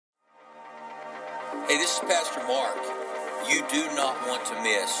Hey, this is Pastor Mark. You do not want to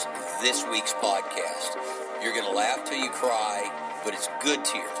miss this week's podcast. You're going to laugh till you cry, but it's good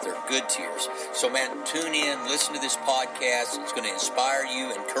tears. They're good tears. So, man, tune in, listen to this podcast. It's going to inspire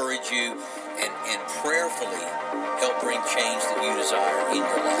you, encourage you, and prayerfully help bring change that you desire in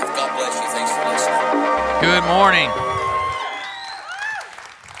your life. God bless you. Thanks for listening. Good morning.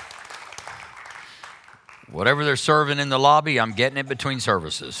 Whatever they're serving in the lobby, I'm getting it between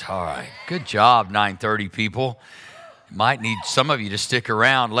services. All right. Good job, 9:30 people. Might need some of you to stick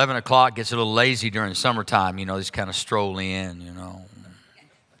around. 11 o'clock gets a little lazy during the summertime. You know, just kind of stroll in, you know.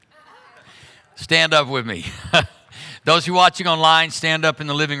 Stand up with me. Those who are watching online, stand up in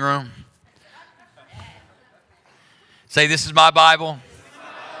the living room. Say, this is my Bible.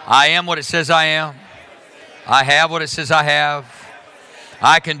 I am what it says I am. I have what it says I have.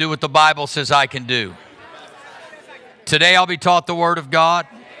 I can do what the Bible says I can do. Today I'll be taught the Word of God,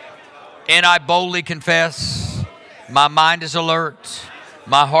 and I boldly confess, my mind is alert,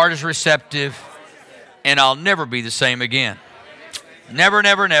 my heart is receptive, and I'll never be the same again. Never,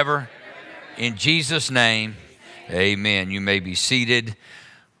 never, never. In Jesus' name, amen. You may be seated.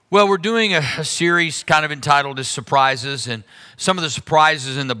 Well, we're doing a series kind of entitled as Surprises, and some of the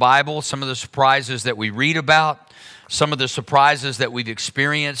surprises in the Bible, some of the surprises that we read about, some of the surprises that we've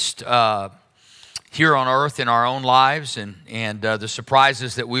experienced here on earth in our own lives, and the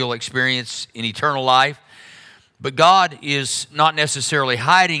surprises that we'll experience in eternal life. But God is not necessarily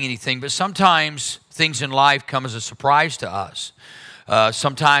hiding anything, but sometimes things in life come as a surprise to us.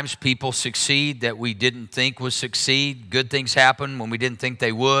 Sometimes people succeed that we didn't think would succeed. Good things happen when we didn't think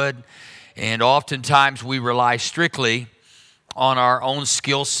they would. And oftentimes we rely strictly on our own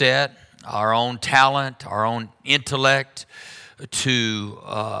skill set, our own talent, our own intellect, to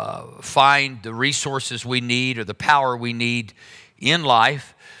find the resources we need or the power we need in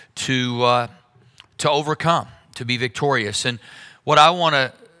life to overcome, to be victorious. And what I want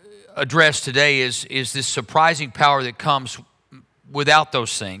to address today is this surprising power that comes without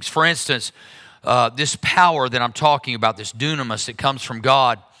those things. For instance, this power that I'm talking about, this dunamis that comes from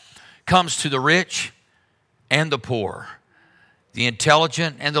God, comes to the rich and the poor, the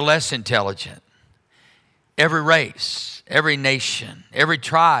intelligent and the less intelligent, every race, every nation, every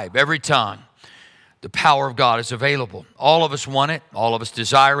tribe, every tongue. The power of God is available. All of us want it. All of us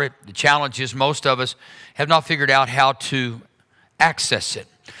desire it. The challenge is most of us have not figured out how to access it.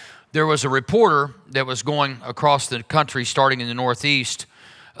 There was a reporter that was going across the country, starting in the Northeast,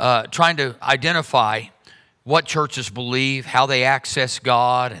 trying to identify what churches believe, how they access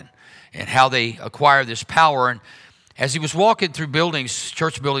God, and how they acquire this power. And as he was walking through buildings,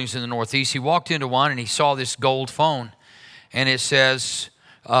 church buildings in the Northeast, he walked into one and he saw this gold phone. And it says,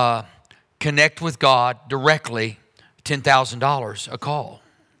 connect with God directly, $10,000 a call.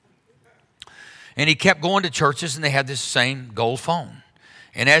 And he kept going to churches and they had this same gold phone.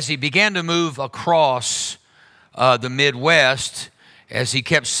 And as he began to move across the Midwest, as he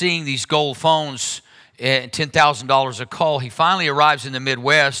kept seeing these gold phones at $10,000 a call, he finally arrives in the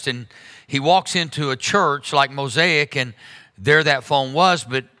Midwest and he walks into a church like Mosaic, and there that phone was,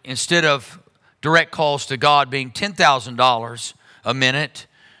 but instead of direct calls to God being $10,000 a minute,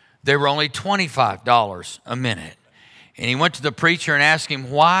 they were only $25 a minute. And he went to the preacher and asked him,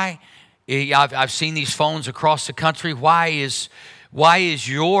 why? I've seen these phones across the country. Why is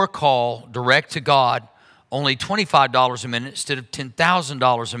your call direct to God only $25 a minute instead of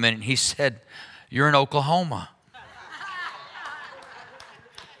 $10,000 a minute? And he said, you're in Oklahoma.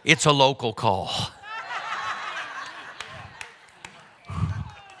 It's a local call.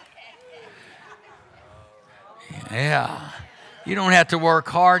 Yeah. You don't have to work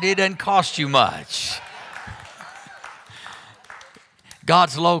hard. It doesn't cost you much.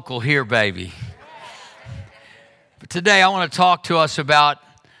 God's local here, baby. But today I want to talk to us about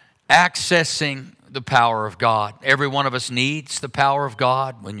accessing the power of God. Every one of us needs the power of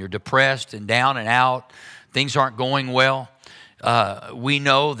God. When you're depressed and down and out, things aren't going well. We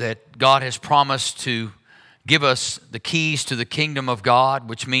know that God has promised to give us the keys to the kingdom of God,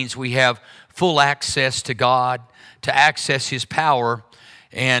 which means we have full access to God, to access His power.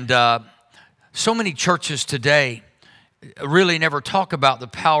 And so many churches today really never talk about the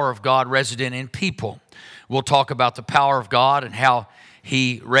power of God resident in people. We'll talk about the power of God and how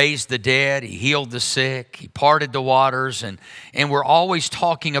He raised the dead, He healed the sick, He parted the waters, and we're always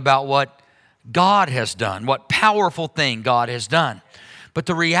talking about what God has done, what powerful thing God has done. But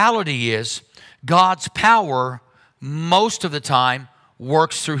the reality is, God's power most of the time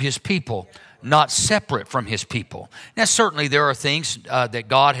works through His people, not separate from His people. Now, certainly there are things that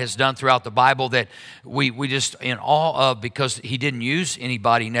God has done throughout the Bible that we just in awe of because He didn't use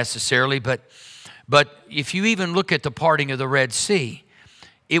anybody necessarily, but But if you even look at the parting of the Red Sea,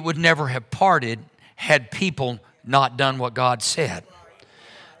 it would never have parted had people not done what God said.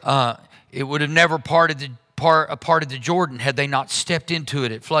 It would have never parted the Jordan had they not stepped into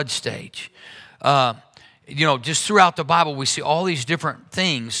it at flood stage. Just throughout the Bible, we see all these different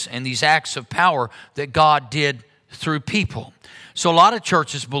things and these acts of power that God did through people. So a lot of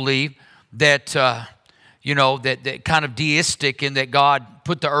churches believe that, that kind of deistic in that God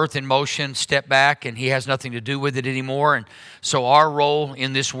put the earth in motion, step back, and he has nothing to do with it anymore. And so our role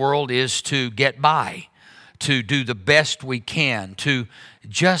in this world is to get by, to do the best we can, to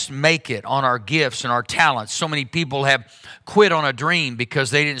just make it on our gifts and our talents. So many people have quit on a dream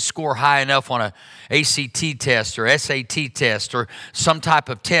because they didn't score high enough on a ACT test or SAT test or some type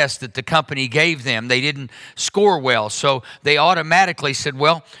of test that the company gave them. They didn't score well, so they automatically said,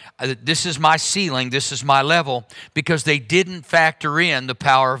 well, this is my ceiling, this is my level, because they didn't factor in the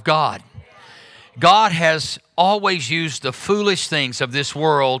power of God. God has always used the foolish things of this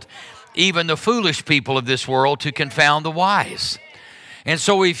world, even the foolish people of this world, to confound the wise. And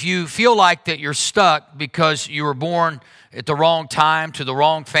so if you feel like that you're stuck because you were born at the wrong time to the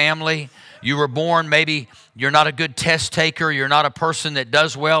wrong family, you were born, maybe you're not a good test taker, you're not a person that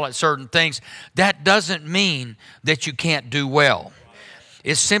does well at certain things, that doesn't mean that you can't do well.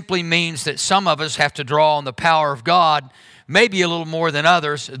 It simply means that some of us have to draw on the power of God, maybe a little more than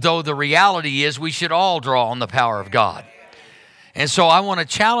others, though the reality is we should all draw on the power of God. And so I want to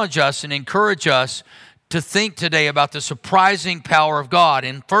challenge us and encourage us to think today about the surprising power of God.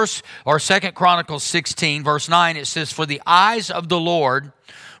 In 2 Chronicles 16, verse 9, it says, "For the eyes of the Lord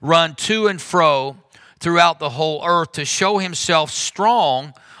run to and fro throughout the whole earth to show himself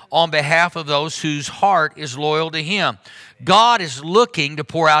strong on behalf of those whose heart is loyal to him." God is looking to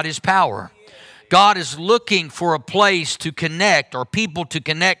pour out his power. God is looking for a place to connect or people to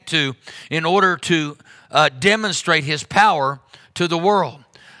connect to in order to demonstrate his power to the world.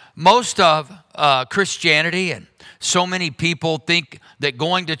 Most of Christianity and so many people think that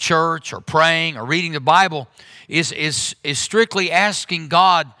going to church or praying or reading the Bible is strictly asking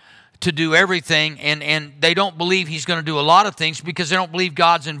God to do everything, and they don't believe he's going to do a lot of things because they don't believe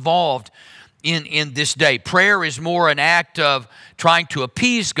God's involved in this day. Prayer is more an act of trying to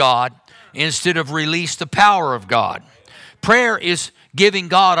appease God instead of release the power of God. Prayer is giving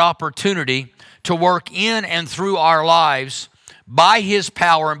God opportunity to work in and through our lives by his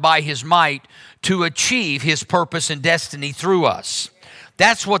power and by his might to achieve his purpose and destiny through us.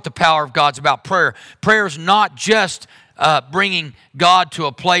 That's what the power of God's about. Prayer is not just bringing God to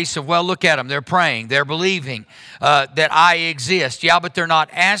a place of, well, look at them, they're praying, they're believing that I exist. Yeah, but they're not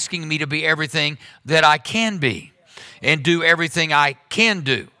asking me to be everything that I can be and do everything I can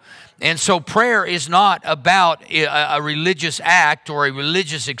do. And so prayer is not about a religious act or a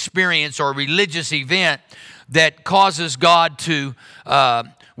religious experience or a religious event that causes God to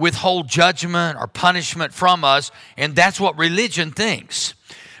withhold judgment or punishment from us, and that's what religion thinks.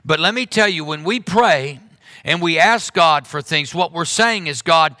 But let me tell you, when we pray and we ask God for things, what we're saying is,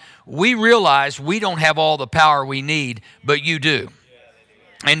 God, we realize we don't have all the power we need, but you do.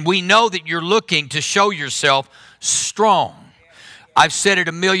 And we know that you're looking to show yourself strong. I've said it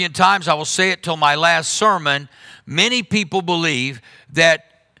a million times. I will say it till my last sermon. Many people believe that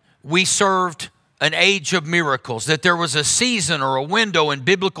we served an age of miracles, that there was a season or a window in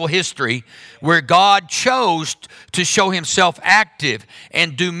biblical history where God chose to show himself active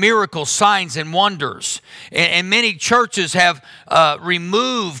and do miracles, signs, and wonders. And many churches have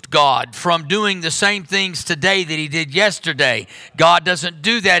removed God from doing the same things today that he did yesterday. God doesn't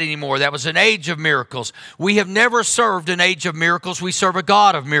do that anymore. That was an age of miracles. We have never served an age of miracles. We serve a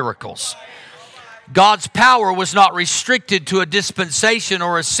God of miracles. God's power was not restricted to a dispensation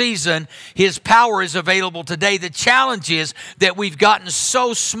or a season. His power is available today. The challenge is that we've gotten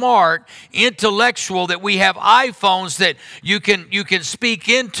so smart, intellectual, that we have iPhones that you can speak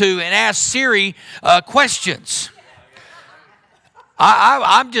into and ask Siri questions.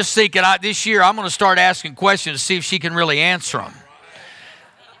 I'm just thinking this year I'm going to start asking questions to see if she can really answer them.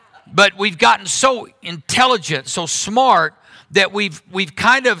 But we've gotten so intelligent, so smart, that we've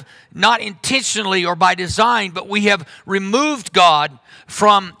kind of, not intentionally or by design, but we have removed God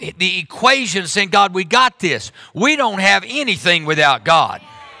from the equation, saying, God, we got this. We don't have anything without God.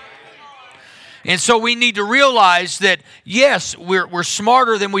 And so we need to realize that, yes, we're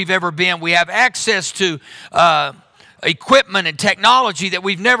smarter than we've ever been. We have access to equipment and technology that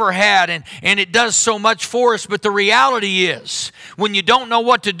we've never had, and it does so much for us. But the reality is, when you don't know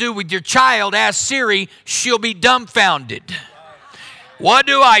what to do with your child, ask Siri, she'll be dumbfounded. What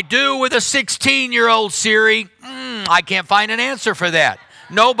do I do with a 16-year-old, Siri? I can't find an answer for that.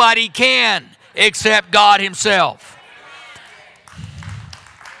 Nobody can. except God himself.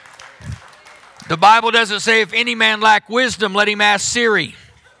 The Bible doesn't say if any man lack wisdom, let him ask Siri.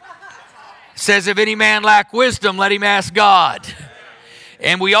 It says if any man lack wisdom, let him ask God.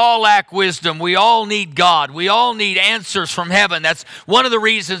 And we all lack wisdom. We all need God. We all need answers from heaven. That's one of the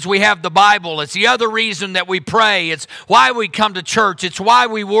reasons we have the Bible. It's the other reason that we pray. It's why we come to church. It's why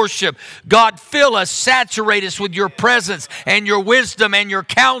we worship. God, fill us, saturate us with your presence and your wisdom and your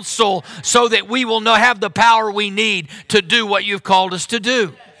counsel so that we will have the power we need to do what you've called us to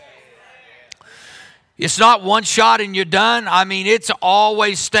do. It's not one shot and you're done. I mean, it's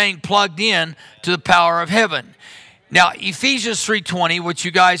always staying plugged in to the power of heaven. Now, Ephesians 3:20, which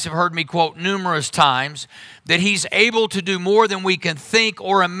you guys have heard me quote numerous times, that he's able to do more than we can think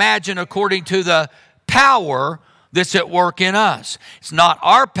or imagine according to the power that's at work in us. It's not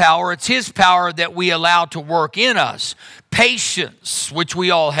our power, it's his power that we allow to work in us. Patience, which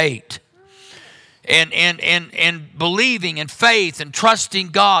we all hate. And believing and faith and trusting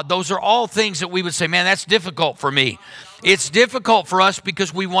God, those are all things that we would say, man, that's difficult for me. It's difficult for us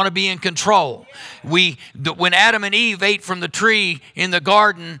because we want to be in control. When Adam and Eve ate from the tree in the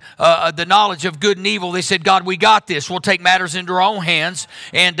garden, the knowledge of good and evil, they said, God, we got this. We'll take matters into our own hands.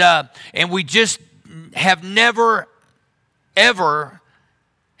 And we just have never, ever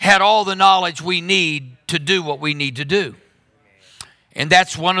had all the knowledge we need to do what we need to do. And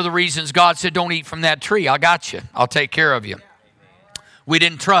that's one of the reasons God said, don't eat from that tree. I got you. I'll take care of you. We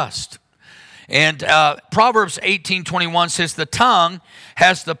didn't trust. And Proverbs 18:21 says, the tongue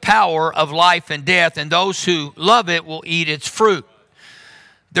has the power of life and death, and those who love it will eat its fruit.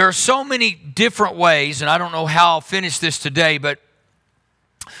 There are so many different ways, and I don't know how I'll finish this today, but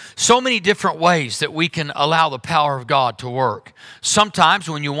so many different ways that we can allow the power of God to work. Sometimes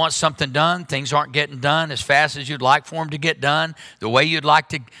when you want something done, things aren't getting done as fast as you'd like for them to get done, the way you'd like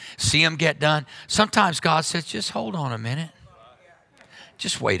to see them get done. Sometimes God says, just hold on a minute.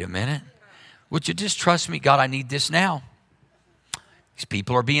 Just wait a minute. Would you just trust me? God, I need this now. These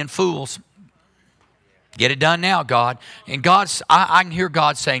people are being fools. Get it done now, God. And I can hear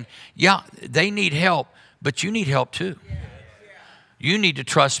God saying, yeah, they need help, but you need help too. You need to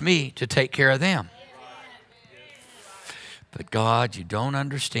trust me to take care of them. But God, you don't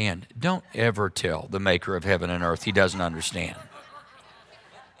understand. Don't ever tell the maker of heaven and earth he doesn't understand.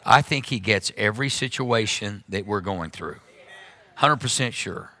 I think he gets every situation that we're going through. 100%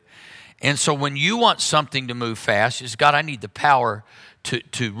 sure. And so when you want something to move fast, it's God, I need the power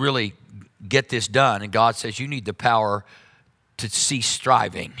to really get this done. And God says, you need the power to cease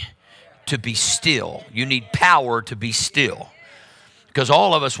striving, to be still. You need power to be still. Because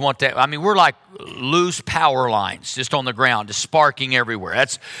all of us want that. I mean, we're like loose power lines just on the ground, just sparking everywhere.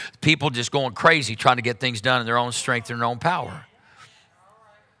 That's people just going crazy trying to get things done in their own strength and their own power.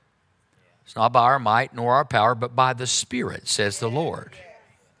 It's not by our might nor our power, but by the Spirit, says the Lord.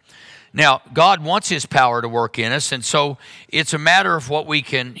 Now, God wants his power to work in us, and so it's a matter of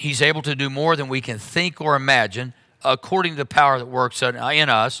he's able to do more than we can think or imagine according to the power that works in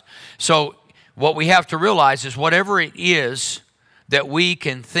us. So what we have to realize is whatever it is that we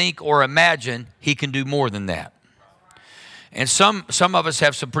can think or imagine, he can do more than that. And some of us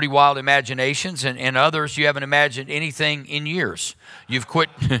have some pretty wild imaginations, and others you haven't imagined anything in years. You've quit.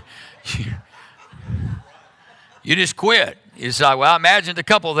 You just quit. It's like, well, I imagined a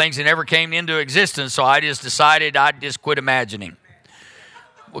couple of things that never came into existence, so I just decided I'd just quit imagining.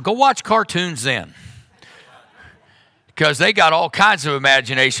 Well, go watch cartoons then, because they got all kinds of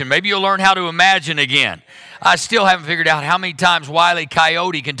imagination. Maybe you'll learn how to imagine again. I still haven't figured out how many times Wile E.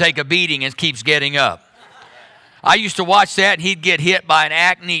 Coyote can take a beating and keeps getting up. I used to watch that, and he'd get hit by an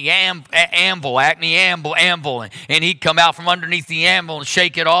acne anvil, and he'd come out from underneath the anvil and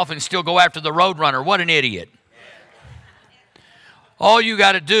shake it off and still go after the Roadrunner. What an idiot. All you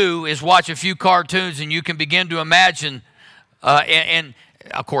got to do is watch a few cartoons and you can begin to imagine, and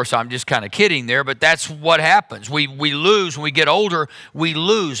of course I'm just kind of kidding there, but that's what happens. We lose, when we get older, we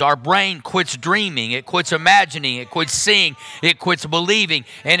lose. Our brain quits dreaming, it quits imagining, it quits seeing, it quits believing,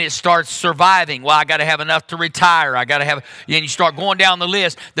 and it starts surviving. Well, I got to have enough to retire. And you start going down the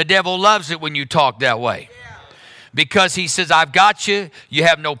list. The devil loves it when you talk that way. Because he says, I've got you. You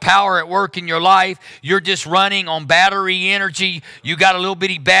have no power at work in your life. You're just running on battery energy. You got a little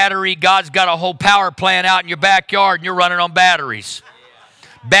bitty battery. God's got a whole power plant out in your backyard, and you're running on batteries.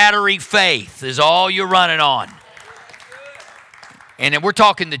 Battery faith is all you're running on. And then we're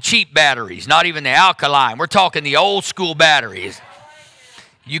talking the cheap batteries, not even the alkaline. We're talking the old school batteries.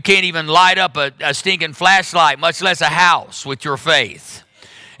 You can't even light up a stinking flashlight, much less a house, with your faith.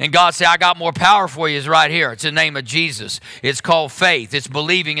 And God said, I got more power for you. It's right here. It's the name of Jesus. It's called faith. It's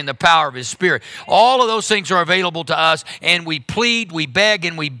believing in the power of His Spirit. All of those things are available to us, and we plead, we beg,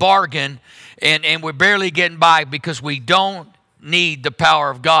 and we bargain, and we're barely getting by because we don't need the power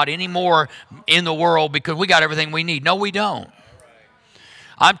of God anymore in the world because we got everything we need. No, we don't.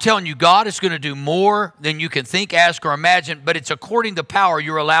 I'm telling you, God is going to do more than you can think, ask, or imagine, but it's according to the power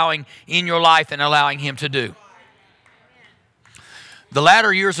you're allowing in your life and allowing Him to do. The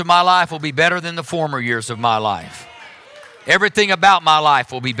latter years of my life will be better than the former years of my life. Everything about my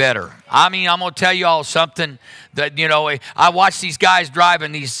life will be better. I mean, I'm going to tell you all something that, I watch these guys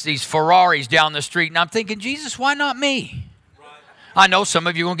driving these Ferraris down the street, and I'm thinking, Jesus, why not me? I know some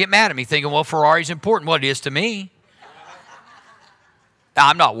of you are going to get mad at me thinking, well, Ferrari's important. Well, it is to me.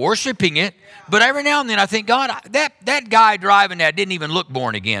 I'm not worshiping it, but every now and then I think, God, that guy driving that didn't even look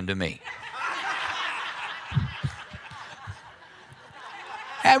born again to me.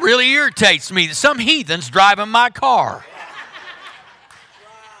 That really irritates me that some heathen's driving my car.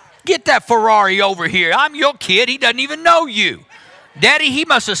 Get that Ferrari over here. I'm your kid. He doesn't even know you. Daddy, he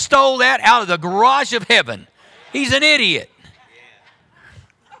must have stole that out of the garage of heaven. He's an idiot.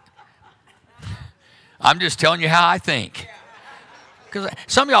 I'm just telling you how I think. Because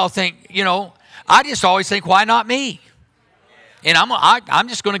some of y'all think, I just always think, why not me? And I'm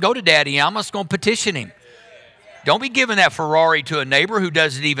just going to go to Daddy. I'm just going to petition him. Don't be giving that Ferrari to a neighbor who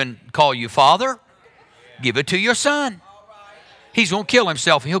doesn't even call you father. Give it to your son. He's going to kill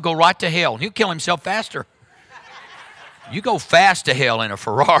himself. He'll go right to hell. He'll kill himself faster. You go fast to hell in a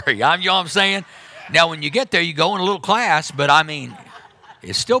Ferrari. You know what I'm saying? Now, when you get there, you go in a little class, but I mean,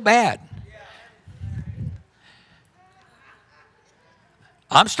 it's still bad.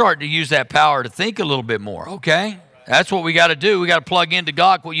 I'm starting to use that power to think a little bit more, okay? That's what we got to do. We got to plug into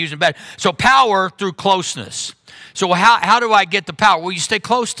God, quit using bad. So power through closeness. So how do I get the power? Well, you stay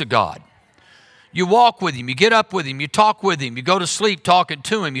close to God. You walk with Him. You get up with Him. You talk with Him. You go to sleep talking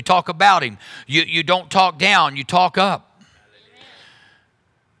to Him. You talk about Him. You don't talk down. You talk up.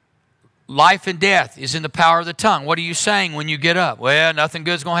 Life and death is in the power of the tongue. What are you saying when you get up? Well, nothing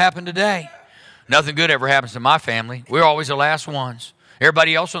good's going to happen today. Nothing good ever happens to my family. We're always the last ones.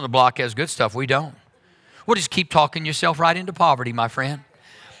 Everybody else on the block has good stuff. We don't. Well, just keep talking yourself right into poverty, my friend.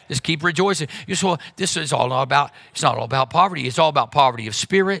 Just keep rejoicing. It's not all about poverty. It's all about poverty of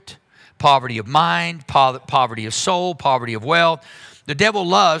spirit, poverty of mind, poverty of soul, poverty of wealth. The devil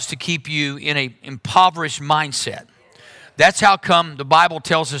loves to keep you in an impoverished mindset. That's how come the Bible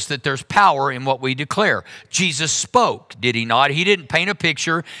tells us that there's power in what we declare. Jesus spoke, did He not? He didn't paint a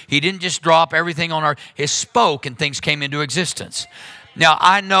picture. He didn't just drop everything on He spoke and things came into existence. Now,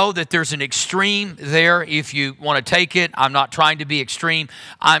 I know that there's an extreme there if you want to take it. I'm not trying to be extreme.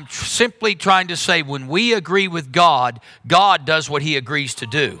 I'm simply trying to say when we agree with God, God does what He agrees to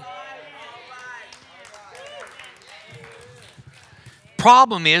do.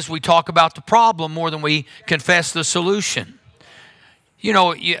 Problem is we talk about the problem more than we confess the solution.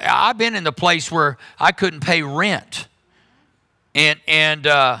 I've been in the place where I couldn't pay rent. And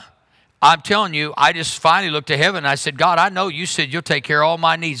I'm telling you, I just finally looked to heaven and I said, God, I know you said you'll take care of all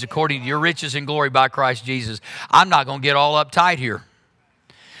my needs according to your riches and glory by Christ Jesus. I'm not going to get all uptight here.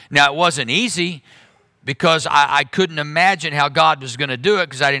 Now, it wasn't easy because I couldn't imagine how God was going to do it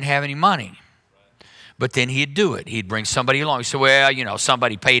because I didn't have any money. But then He'd do it. He'd bring somebody along. He said, well,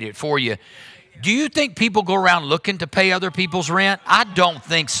 somebody paid it for you. Do you think people go around looking to pay other people's rent? I don't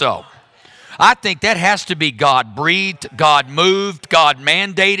think so. I think that has to be God breathed, God moved, God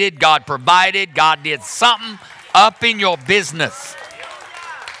mandated, God provided, God did something up in your business.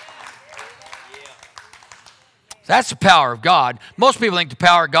 That's the power of God. Most people think the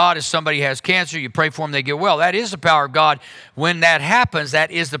power of God is somebody has cancer, you pray for them, they get well. That is the power of God. When that happens,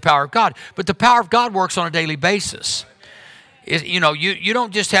 that is the power of God. But the power of God works on a daily basis. You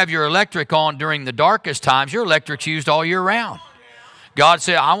don't just have your electric on during the darkest times. Your electric's used all year round. God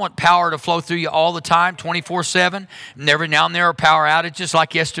said, I want power to flow through you all the time, 24/7. And every now and then are power outages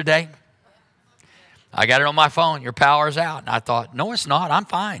like yesterday. I got it on my phone. Your power's out. And I thought, no, it's not. I'm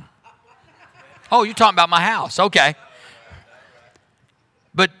fine. Oh, you're talking about my house. Okay.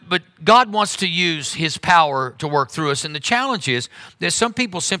 But God wants to use His power to work through us. And the challenge is that some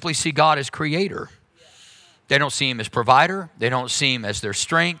people simply see God as creator. They don't see Him as provider. They don't see Him as their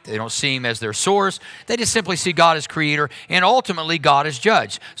strength. They don't see Him as their source. They just simply see God as creator and ultimately God as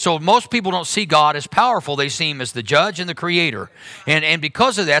judge. So most people don't see God as powerful. They see Him as the judge and the creator. And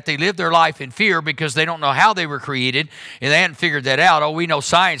because of that, they live their life in fear because they don't know how they were created and they hadn't figured that out. Oh, we know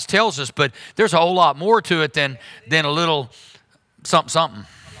science tells us, but there's a whole lot more to it than a little something.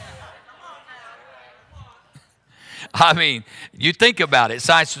 I mean, you think about it.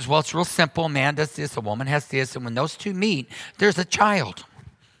 Science says, well, it's real simple. A man does this, a woman has this, and when those two meet, there's a child.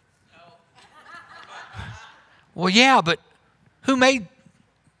 Well, yeah, but who made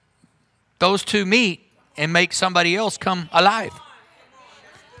those two meet and make somebody else come alive?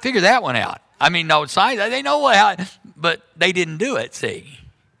 Figure that one out. I mean, no, science, they know what, but they didn't do it, see.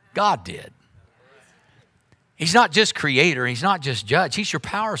 God did. He's not just creator. He's not just judge. He's your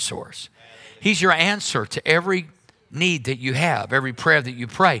power source. He's your answer to every need that you have, every prayer that you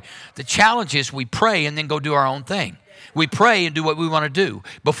pray. The challenge is we pray and then go do our own thing. We pray and do what we want to do.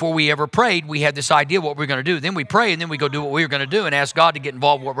 Before we ever prayed, we had this idea what we're going to do. Then we pray and then we go do what we're going to do and ask God to get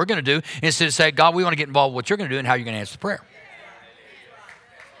involved in what we're going to do instead of say, God, we want to get involved in what you're going to do and how you're going to answer the prayer.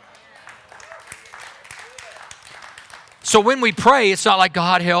 So when we pray, it's not like,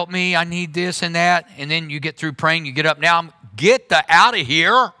 God, help me, I need this and that. And then you get through praying, you get up. Now, get the out of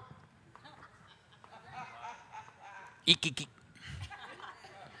here.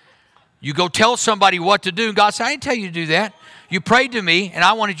 You go tell somebody what to do. And God said, I didn't tell you to do that. You prayed to me, and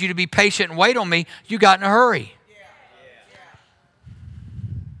I wanted you to be patient and wait on me. You got in a hurry.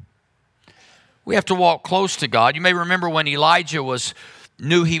 We have to walk close to God. You may remember when Elijah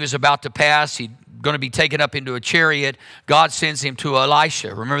knew he was about to pass. He's going to be taken up into a chariot. God sends him to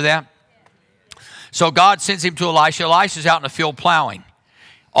Elisha. Remember that? So God sends him to Elisha. Elisha's out in the field plowing.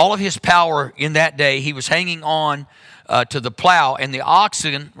 All of his power in that day, he was hanging on to the plow, and the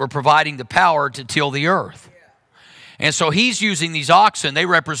oxen were providing the power to till the earth. And so he's using these oxen. They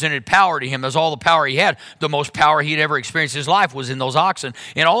represented power to him. That's all the power he had. The most power he'd ever experienced in his life was in those oxen.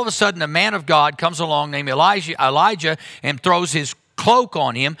 And all of a sudden, a man of God comes along named Elijah and throws his cloak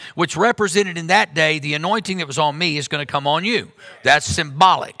on him, which represented in that day the anointing that was on me is going to come on you. That's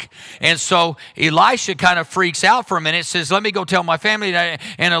symbolic. And so Elisha kind of freaks out for a minute, says, let me go tell my family.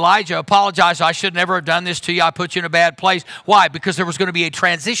 And Elijah apologized. I should never have done this to you. I put you in a bad place. Why? Because there was going to be a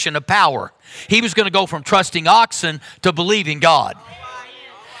transition of power. He was going to go from trusting oxen to believing God.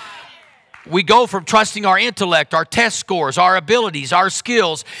 We go from trusting our intellect, our test scores, our abilities, our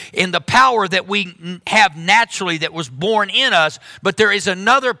skills, in the power that we have naturally that was born in us. But there is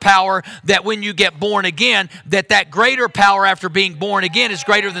another power that when you get born again, that greater power after being born again is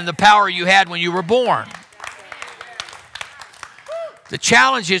greater than the power you had when you were born. The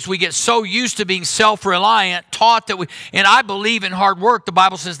challenge is we get so used to being self-reliant, taught that and I believe in hard work. The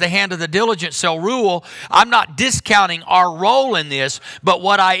Bible says the hand of the diligent shall rule. I'm not discounting our role in this, but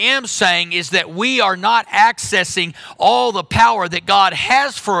what I am saying is that we are not accessing all the power that God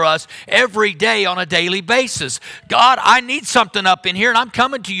has for us every day on a daily basis. God, I need something up in here, and I'm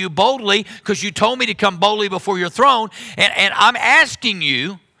coming to you boldly because you told me to come boldly before your throne, and I'm asking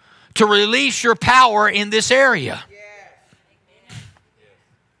you to release your power in this area.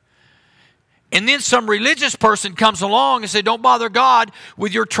 And then some religious person comes along and say, don't bother God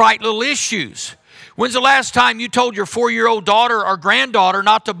with your trite little issues. When's the last time you told your 4-year-old daughter or granddaughter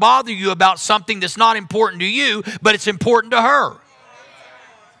not to bother you about something that's not important to you, but it's important to her?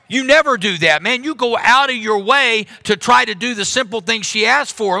 You never do that, man. You go out of your way to try to do the simple things she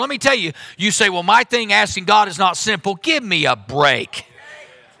asked for. Let me tell you, you say, well, my thing asking God is not simple. Give me a break.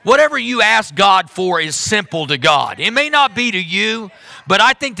 Whatever you ask God for is simple to God. It may not be to you, but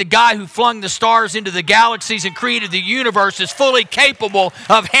I think the guy who flung the stars into the galaxies and created the universe is fully capable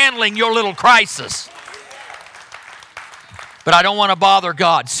of handling your little crisis. But I don't want to bother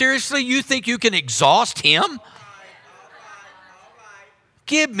God. Seriously, you think you can exhaust him?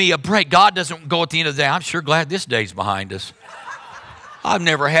 Give me a break. God doesn't go at the end of the day, I'm sure glad this day's behind us. I've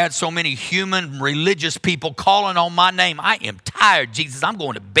never had so many human religious people calling on my name. I am tired, Jesus. I'm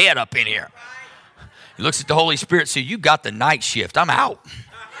going to bed up in here. He looks at the Holy Spirit and says, you got the night shift. I'm out.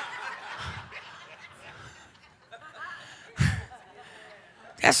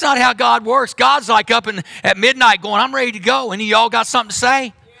 That's not how God works. God's like up at midnight going, I'm ready to go. And y'all got something to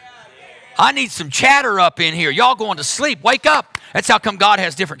say? I need some chatter up in here. Y'all going to sleep. Wake up. That's how come God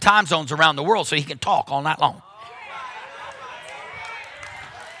has different time zones around the world so he can talk all night long.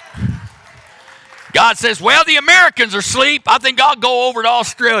 God says, well, the Americans are asleep. I think I'll go over to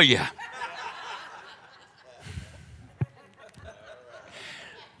Australia.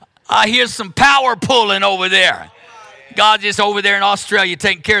 I hear some power pulling over there. God's just over there in Australia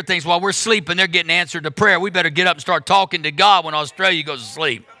taking care of things while we're sleeping. They're getting answered to prayer. We better get up and start talking to God when Australia goes to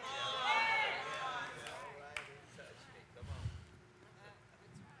sleep.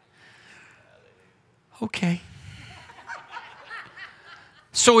 Okay.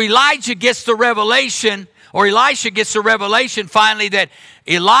 So Elijah gets the revelation, or Elisha gets the revelation finally that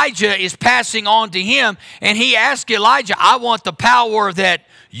Elijah is passing on to him. And he asked Elijah, I want the power that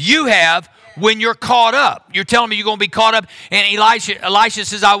you have. when you're caught up. You're telling me you're going to be caught up. And Elisha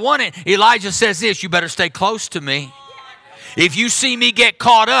says, I want it. Elijah says this, you better stay close to me. If you see me get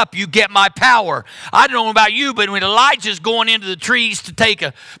caught up, you get my power. I don't know about you, but when Elijah's going into the trees to take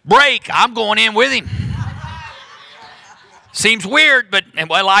a break, I'm going in with him. Seems weird, but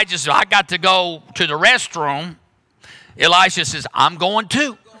Elijah says, I got to go to the restroom. Elisha says, I'm going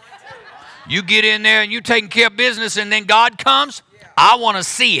too. You get in there and you taking care of business, and then God comes, I want to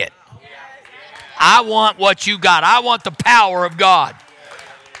see it. I want what you got. I want the power of God.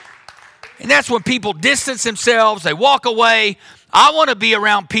 And that's when people distance themselves, they walk away. I want to be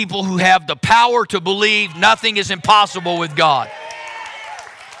around people who have the power to believe nothing is impossible with God.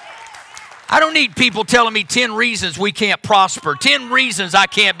 I don't need people telling me 10 reasons we can't prosper, 10 reasons I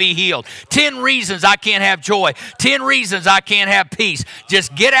can't be healed, 10 reasons I can't have joy, 10 reasons I can't have peace.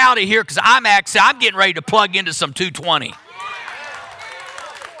 Just get out of here, because I'm getting ready to plug into some 220.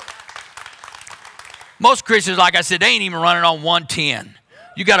 Most Christians, like I said, they ain't even running on 110.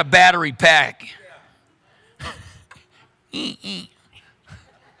 You got a battery pack.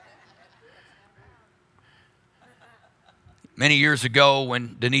 Many years ago,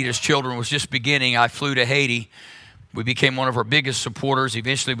 when Danita's children was just beginning, I flew to Haiti. We became one of her biggest supporters.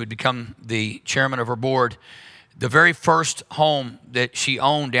 Eventually, we become the chairman of her board. The very first home that she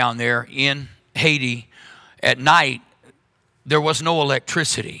owned down there in Haiti, at night, there was no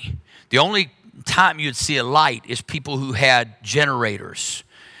electricity. The only time you'd see a light is people who had generators.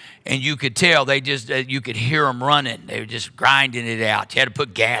 And you could tell, you could hear them running. They were just grinding it out. You had to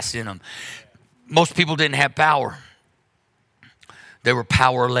put gas in them. Most people didn't have power. They were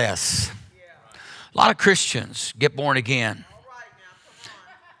powerless. A lot of Christians get born again.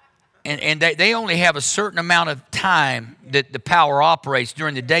 And they only have a certain amount of time that the power operates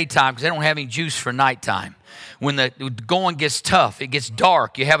during the daytime, because they don't have any juice for nighttime. When the going gets tough, it gets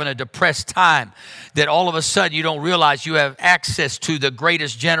dark, you're having a depressed time, that all of a sudden you don't realize you have access to the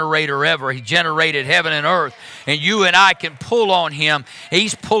greatest generator ever. He generated heaven and earth, and you and I can pull on him.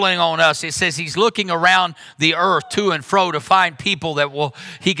 He's pulling on us. It says he's looking around the earth to and fro to find people that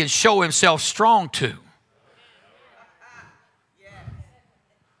he can show himself strong to.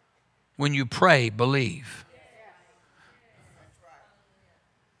 When you pray, believe.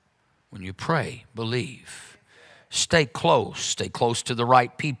 When you pray, believe. Stay close to the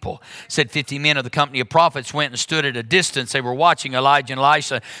right people. It said 50 men of the company of prophets went and stood at a distance. They were watching Elijah and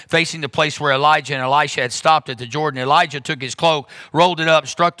Elisha, facing the place where Elijah and Elisha had stopped at the Jordan. Elijah took his cloak, rolled it up,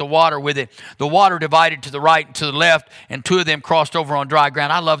 struck the water with it. The water divided to the right and to the left, and two of them crossed over on dry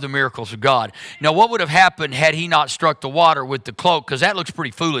ground. I love the miracles of God. Now, what would have happened had he not struck the water with the cloak? Because that looks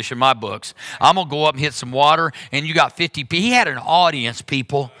pretty foolish in my books. I'm going to go up and hit some water, and you got 50 people. He had an audience,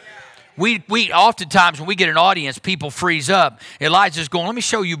 people. We oftentimes, when we get an audience, people freeze up. Elijah's going, let me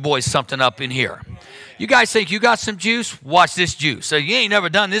show you boys something up in here. You guys think you got some juice? Watch this juice. So you ain't never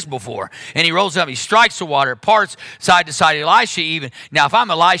done this before. And he rolls up, he strikes the water, it parts side to side. Elisha even. Now, if I'm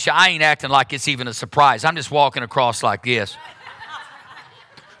Elisha, I ain't acting like it's even a surprise. I'm just walking across like this.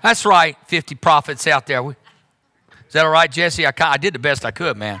 That's right, 50 prophets out there. Is that all right, Jesse? I did the best I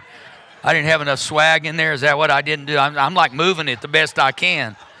could, man. I didn't have enough swag in there. Is that what I didn't do? I'm like moving it the best I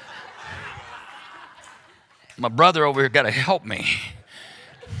can. My brother over here got to help me.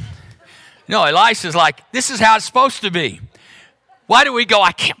 No, Elisha's like, this is how it's supposed to be. Why do we go,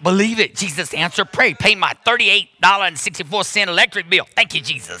 I can't believe it. Jesus answered prayer. Pay my $38.64 electric bill. Thank you,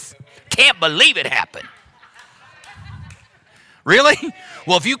 Jesus. Can't believe it happened. Really?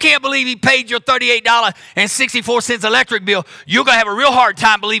 Well, if you can't believe he paid your $38.64 electric bill, you're going to have a real hard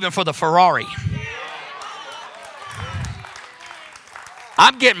time believing for the Ferrari.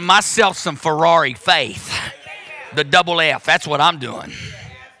 I'm getting myself some Ferrari faith. The double F. That's what I'm doing.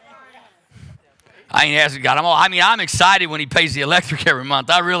 I ain't asking God. I'm excited when he pays the electric every month.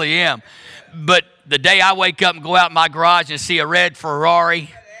 I really am. But the day I wake up and go out in my garage and see a red Ferrari,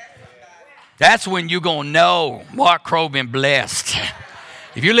 that's when you're going to know Mark Crow been blessed.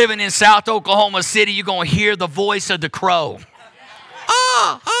 If you're living in South Oklahoma City, you're going to hear the voice of the crow.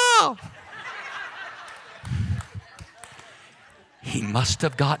 Oh. He must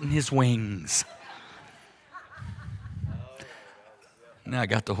have gotten his wings. Now I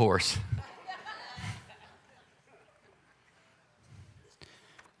got the horse.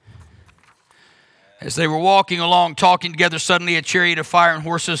 As they were walking along, talking together, suddenly a chariot of fire and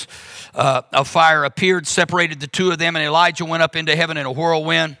horses of fire appeared, separated the two of them, and Elijah went up into heaven in a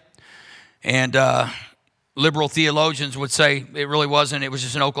whirlwind. And liberal theologians would say it really wasn't. It was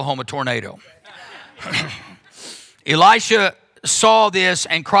just an Oklahoma tornado. Elisha saw this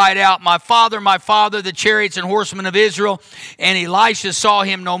and cried out, my father, the chariots and horsemen of Israel. And Elisha saw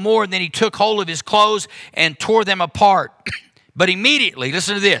him no more. And then he took hold of his clothes and tore them apart. But immediately,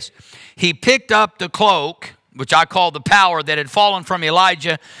 listen to this, he picked up the cloak, which I call the power that had fallen from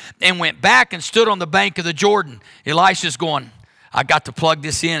Elijah, and went back and stood on the bank of the Jordan. Elisha's going, I got to plug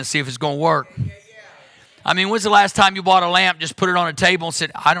this in and see if it's going to work. I mean, when's the last time you bought a lamp, just put it on a table and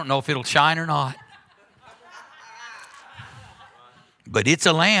said, I don't know if it'll shine or not. But it's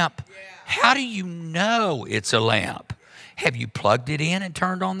a lamp. How do you know it's a lamp? Have you plugged it in and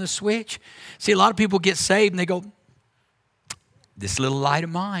turned on the switch? See, a lot of people get saved and they go, this little light of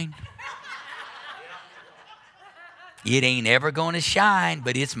mine, it ain't ever going to shine,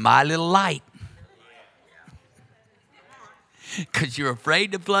 but it's my little light. Because you're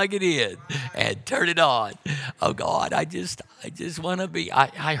afraid to plug it in and turn it on. Oh, God, I just want to be.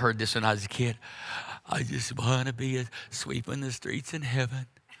 I heard this when I was a kid. I just want to be sweeping the streets in heaven.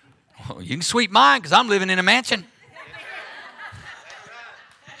 Well, you can sweep mine because I'm living in a mansion.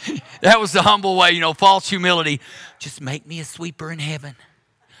 That was the humble way, false humility. Just make me a sweeper in heaven.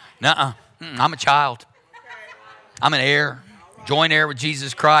 Nuh-uh. I'm a child. I'm an heir. Joint heir with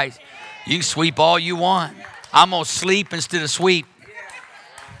Jesus Christ. You can sweep all you want. I'm going to sleep instead of sweep.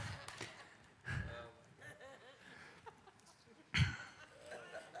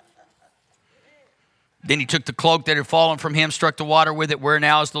 Then he took the cloak that had fallen from him, struck the water with it. Where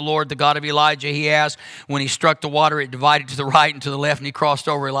now is the Lord, the God of Elijah? He asked. When he struck the water, it divided to the right and to the left, and he crossed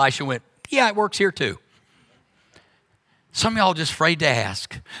over. Elisha went, yeah, it works here too. Some of y'all are just afraid to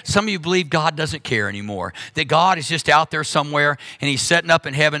ask. Some of you believe God doesn't care anymore, that God is just out there somewhere, and he's sitting up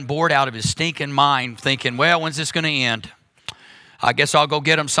in heaven, bored out of his stinking mind, thinking, well, when's this going to end? I guess I'll go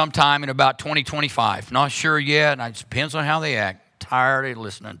get him sometime in about 2025. Not sure yet, and it depends on how they act. Tired of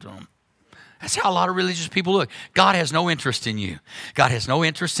listening to them. That's how a lot of religious people look. God has no interest in you. God has no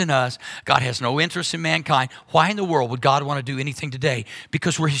interest in us. God has no interest in mankind. Why in the world would God want to do anything today?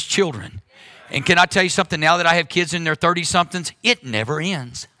 Because we're his children. And can I tell you something? Now that I have kids in their 30-somethings, it never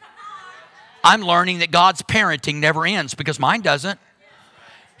ends. I'm learning that God's parenting never ends because mine doesn't.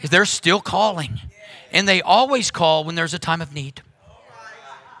 They're still calling. And they always call when there's a time of need.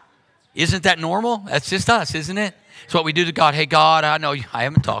 Isn't that normal? That's just us, isn't it? It's what we do to God. Hey, God, I know I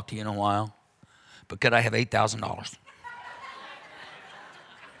haven't talked to you in a while, but could I have $8,000?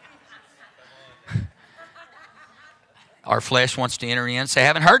 Our flesh wants to enter in, say, I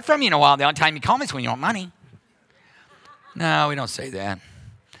haven't heard from you in a while. The only time you call me is when you want money. No, we don't say that.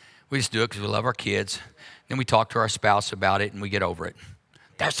 We just do it because we love our kids. Then we talk to our spouse about it and we get over it.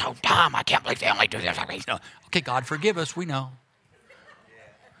 They're so dumb. I can't believe they only do this. Okay, God, forgive us. We know.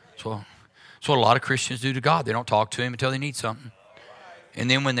 So that's what a lot of Christians do to God. They don't talk to him until they need something. And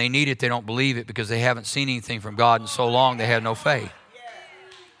then when they need it, they don't believe it because they haven't seen anything from God in so long they have no faith.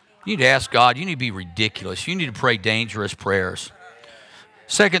 You need to ask God. You need to be ridiculous. You need to pray dangerous prayers.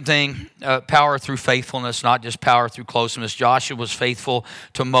 Second thing, power through faithfulness, not just power through closeness. Joshua was faithful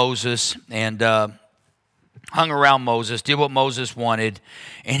to Moses and hung around Moses, did what Moses wanted,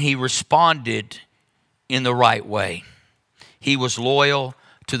 and he responded in the right way. He was loyal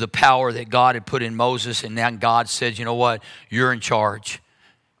to the power that God had put in Moses, and now God said, you know what? You're in charge.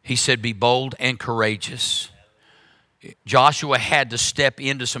 He said, be bold and courageous. Joshua had to step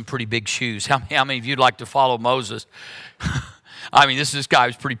into some pretty big shoes. How many of you would like to follow Moses? I mean, this guy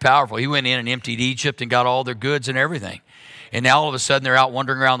was pretty powerful. He went in and emptied Egypt and got all their goods and everything. And now all of a sudden they're out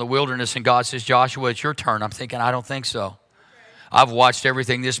wandering around the wilderness and God says, Joshua, it's your turn. I'm thinking, I don't think so. I've watched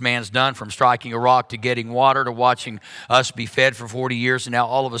everything this man's done, from striking a rock to getting water to watching us be fed for 40 years. And now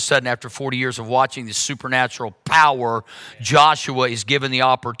all of a sudden, after 40 years of watching this supernatural power, Joshua is given the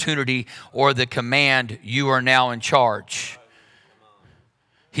opportunity or the command, you are now in charge.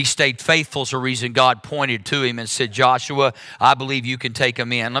 He stayed faithful is the reason God pointed to him and said, Joshua, I believe you can take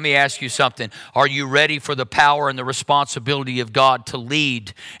them in. Let me ask you something. Are you ready for the power and the responsibility of God to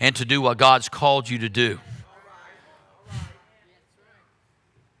lead and to do what God's called you to do?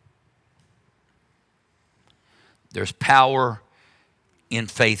 There's power in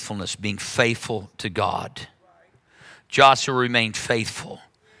faithfulness, being faithful to God. Joshua remained faithful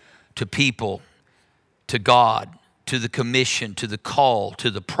to people, to God, to the commission, to the call, to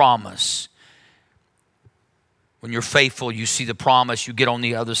the promise. When you're faithful, you see the promise, you get on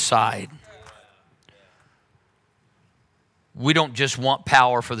the other side. We don't just want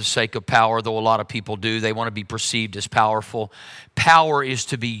power for the sake of power, though a lot of people do. They want to be perceived as powerful. Power is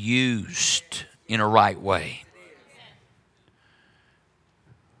to be used in a right way.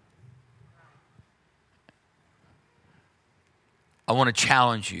 I want to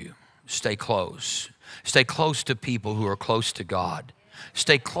challenge you, stay close. Stay close to people who are close to God.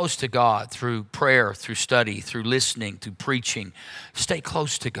 Stay close to God through prayer, through study, through listening, through preaching. Stay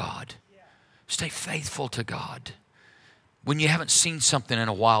close to God. Stay faithful to God. When you haven't seen something in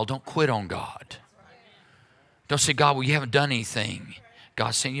a while, don't quit on God. Don't say, God, well, you haven't done anything.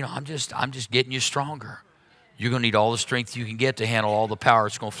 God's saying, I'm just getting you stronger. You're going to need all the strength you can get to handle all the power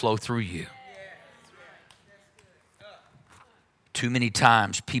that's going to flow through you. Too many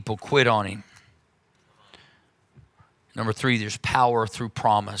times people quit on him. Number 3, there's power through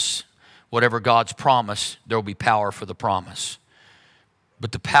promise. Whatever God's promise, there will be power for the promise.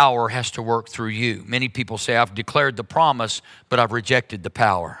 But the power has to work through you. Many people say, I've declared the promise, but I've rejected the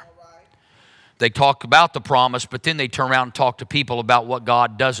power. They talk about the promise, but then they turn around and talk to people about what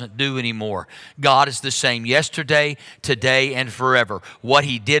God doesn't do anymore. God is the same yesterday, today, and forever. What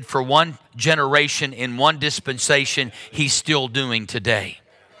he did for one generation in one dispensation, he's still doing today.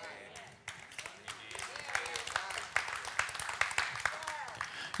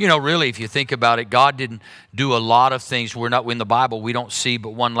 Really, if you think about it, God didn't do a lot of things. We're not in the Bible, we don't see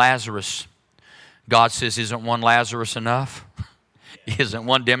but one Lazarus. God says, isn't one Lazarus enough? Isn't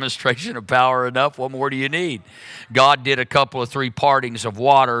one demonstration of power enough? What more do you need? God did a couple of 3 partings of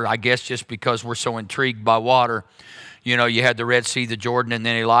water, I guess just because we're so intrigued by water. You had the Red Sea, the Jordan, and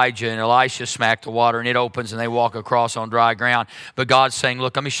then Elijah and Elisha smack the water, and it opens, and they walk across on dry ground. But God's saying,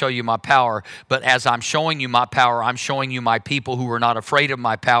 look, let me show you my power. But as I'm showing you my power, I'm showing you my people who were not afraid of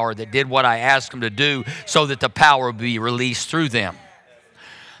my power, that did what I asked them to do so that the power would be released through them.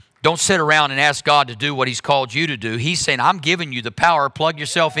 Don't sit around and ask God to do what he's called you to do. He's saying, I'm giving you the power. Plug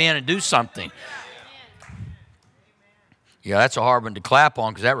yourself in and do something. Yeah, that's a hard one to clap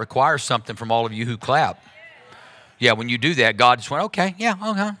on because that requires something from all of you who clap. Yeah, when you do that, God just went, okay, yeah,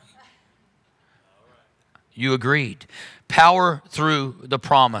 okay. You agreed. Power through the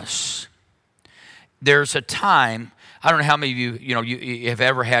promise. There's a time, I don't know how many of you, you have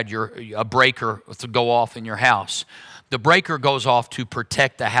ever had a breaker to go off in your house. The breaker goes off to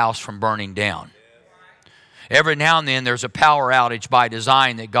protect the house from burning down. Every now and then there's a power outage by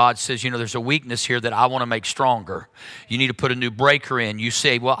design that God says, there's a weakness here that I want to make stronger. You need to put a new breaker in. You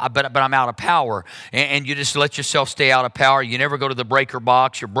say, well, but I'm out of power. And you just let yourself stay out of power. You never go to the breaker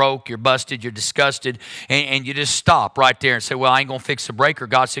box. You're broke, you're busted, you're disgusted. And you just stop right there and say, well, I ain't going to fix the breaker.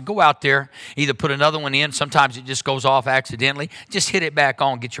 God said, go out there, either put another one in. Sometimes it just goes off accidentally. Just hit it back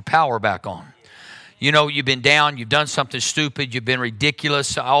on, get your power back on. You've been down, you've done something stupid, you've been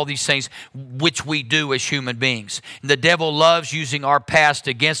ridiculous, all these things, which we do as human beings. The devil loves using our past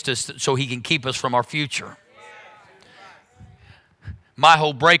against us so he can keep us from our future. My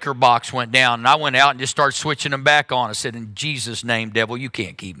whole breaker box went down, and I went out and just started switching them back on. I said, in Jesus' name, devil, you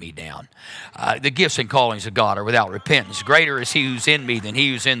can't keep me down. The gifts and callings of God are without repentance. Greater is he who's in me than he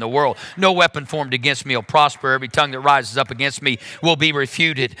who's in the world. No weapon formed against me will prosper. Every tongue that rises up against me will be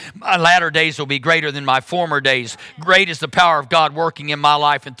refuted. My latter days will be greater than my former days. Great is the power of God working in my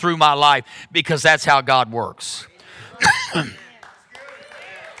life and through my life, because that's how God works.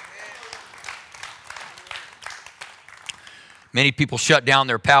 Many people shut down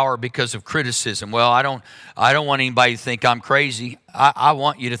their power because of criticism. Well, I don't want anybody to think I'm crazy. I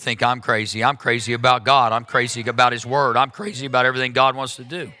want you to think I'm crazy. I'm crazy about God. I'm crazy about his word. I'm crazy about everything God wants to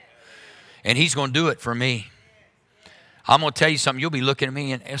do. And he's going to do it for me. I'm going to tell you something. You'll be looking at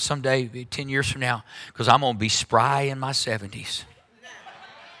me and someday, 10 years from now, because I'm going to be spry in my 70s.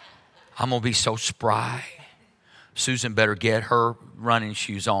 I'm going to be so spry. Susan better get her running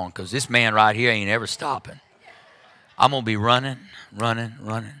shoes on, because this man right here ain't ever stopping. I'm going to be running.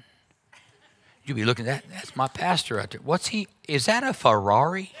 You'll be looking at that. That's my pastor out there. What's he? Is that a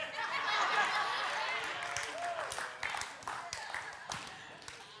Ferrari?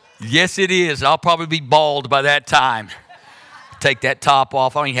 Yes, it is. I'll probably be bald by that time. Take that top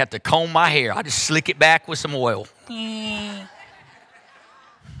off. I don't even have to comb my hair. I just slick it back with some oil.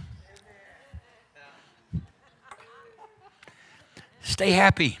 Stay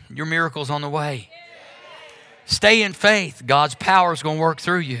happy. Your miracle's on the way. Stay in faith. God's power is going to work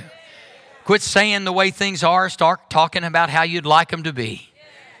through you. Quit saying the way things are. Start talking about how you'd like them to be.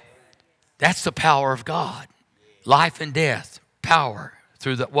 That's the power of God. Life and death, power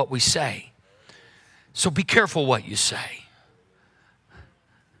through what we say. So be careful what you say.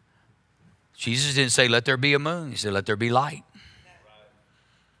 Jesus didn't say, let there be a moon. He said, let there be light.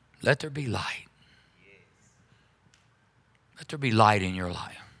 Let there be light. Let there be light in your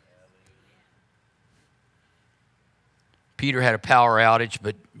life. Peter had a power outage,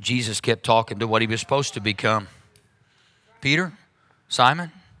 but Jesus kept talking to what he was supposed to become. Peter,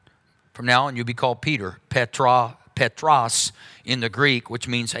 Simon, from now on you'll be called Peter, Petros, Petros in the Greek, which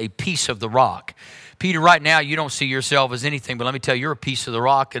means a piece of the rock. Peter, right now, you don't see yourself as anything, but let me tell you, you're a piece of the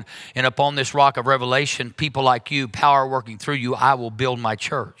rock. And upon this rock of revelation, people like you, power working through you, I will build my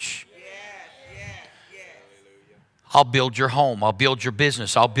church. I'll build your home. I'll build your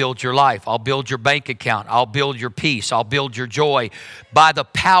business. I'll build your life. I'll build your bank account. I'll build your peace. I'll build your joy by the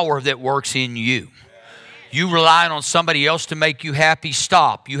power that works in you. You relying on somebody else to make you happy,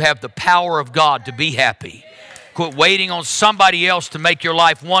 stop. You have the power of God to be happy. Quit waiting on somebody else to make your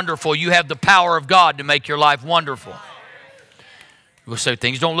life wonderful. You have the power of God to make your life wonderful. We'll say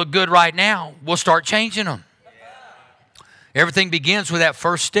things don't look good right now. We'll start changing them. Everything begins with that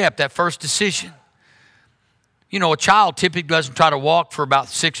first step, that first decision. You know, a child typically doesn't try to walk for about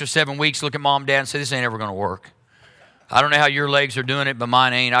 6 or 7 weeks, look at mom and dad and say, this ain't ever going to work. I don't know how your legs are doing it, but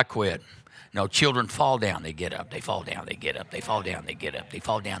mine ain't. I quit. No, children fall down, they get up. They fall down, they get up. They fall down, they get up. They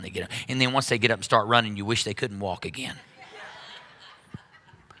fall down, they get up. And then once they get up and start running, you wish they couldn't walk again.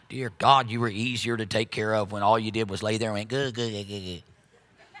 Dear God, you were easier to take care of when all you did was lay there and went, good, good, good, good.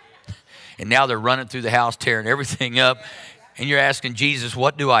 And now they're running through the house, tearing everything up. And you're asking Jesus,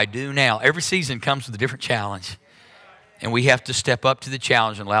 what do I do now? Every season comes with a different challenge. And we have to step up to the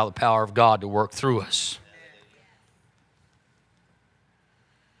challenge and allow the power of God to work through us.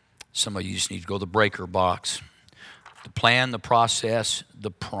 Some of you just need to go to the breaker box. The plan, the process,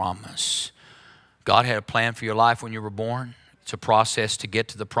 the promise. God had a plan for your life when you were born. It's a process to get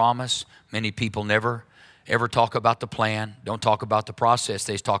to the promise. Many people never ever talk about the plan, don't talk about the process,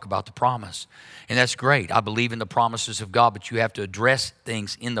 they just talk about the promise. And that's great. I believe in the promises of God, but you have to address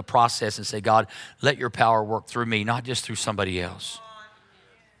things in the process and say, God, let your power work through me, not just through somebody else.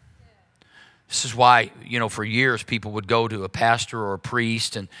 This is why, for years people would go to a pastor or a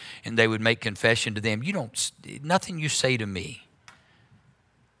priest and they would make confession to them. Nothing you say to me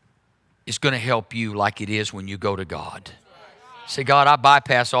is going to help you like it is when you go to God. Say, God, I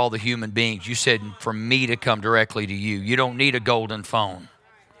bypass all the human beings. You said for me to come directly to you. You don't need a golden phone.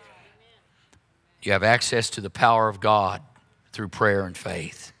 You have access to the power of God through prayer and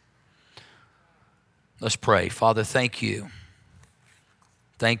faith. Let's pray. Father, thank you.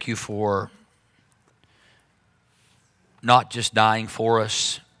 Thank you for not just dying for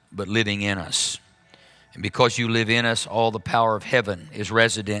us, but living in us. And because you live in us, all the power of heaven is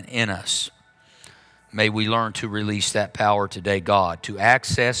resident in us. May we learn to release that power today, God, to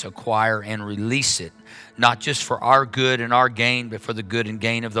access, acquire, and release it, not just for our good and our gain, but for the good and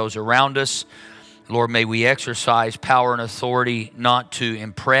gain of those around us. Lord, may we exercise power and authority not to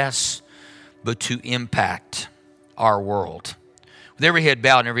impress, but to impact our world. With every head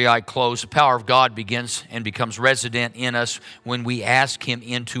bowed and every eye closed, the power of God begins and becomes resident in us when we ask Him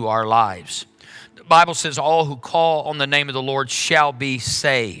into our lives. The Bible says all who call on the name of the Lord shall be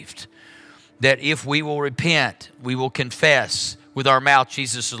saved. That if we will repent, we will confess with our mouth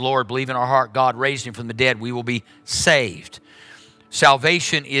Jesus is Lord, believe in our heart God raised Him from the dead, we will be saved.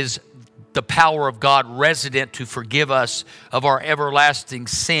 Salvation is the power of God resident to forgive us of our everlasting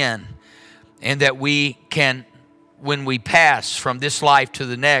sin, and that we can, when we pass from this life to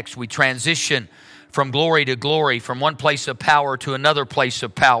the next, we transition from glory to glory, from one place of power to another place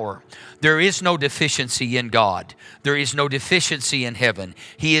of power. There is no deficiency in God. There is no deficiency in heaven.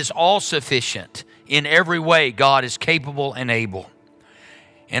 He is all sufficient. In every way, God is capable and able.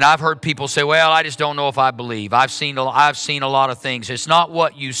 And I've heard people say, well, I just don't know if I believe. I've seen a lot of things. It's not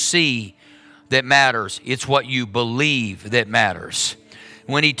what you see that matters. It's what you believe that matters.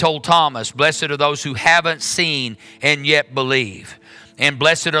 When He told Thomas, blessed are those who haven't seen and yet believe. And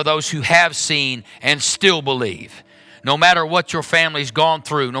blessed are those who have seen and still believe. No matter what your family's gone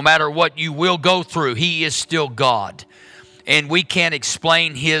through, no matter what you will go through, He is still God. And we can't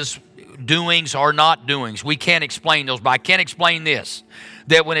explain His doings or not doings. We can't explain those, but I can explain this,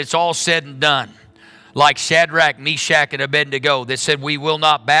 that when it's all said and done, like Shadrach, Meshach, and Abednego that said we will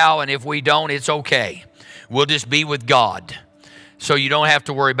not bow, and if we don't, it's okay. We'll just be with God. So you don't have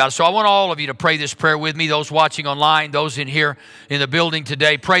to worry about it. So I want all of you to pray this prayer with me. Those watching online, those in here in the building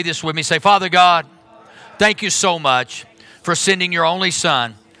today, pray this with me. Say, Father God, thank you so much for sending your only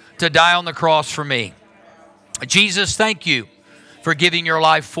Son to die on the cross for me. Jesus, thank you for giving your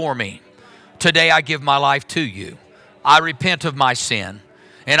life for me. Today I give my life to you. I repent of my sin,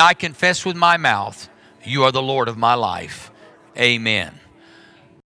 and I confess with my mouth, you are the Lord of my life. Amen.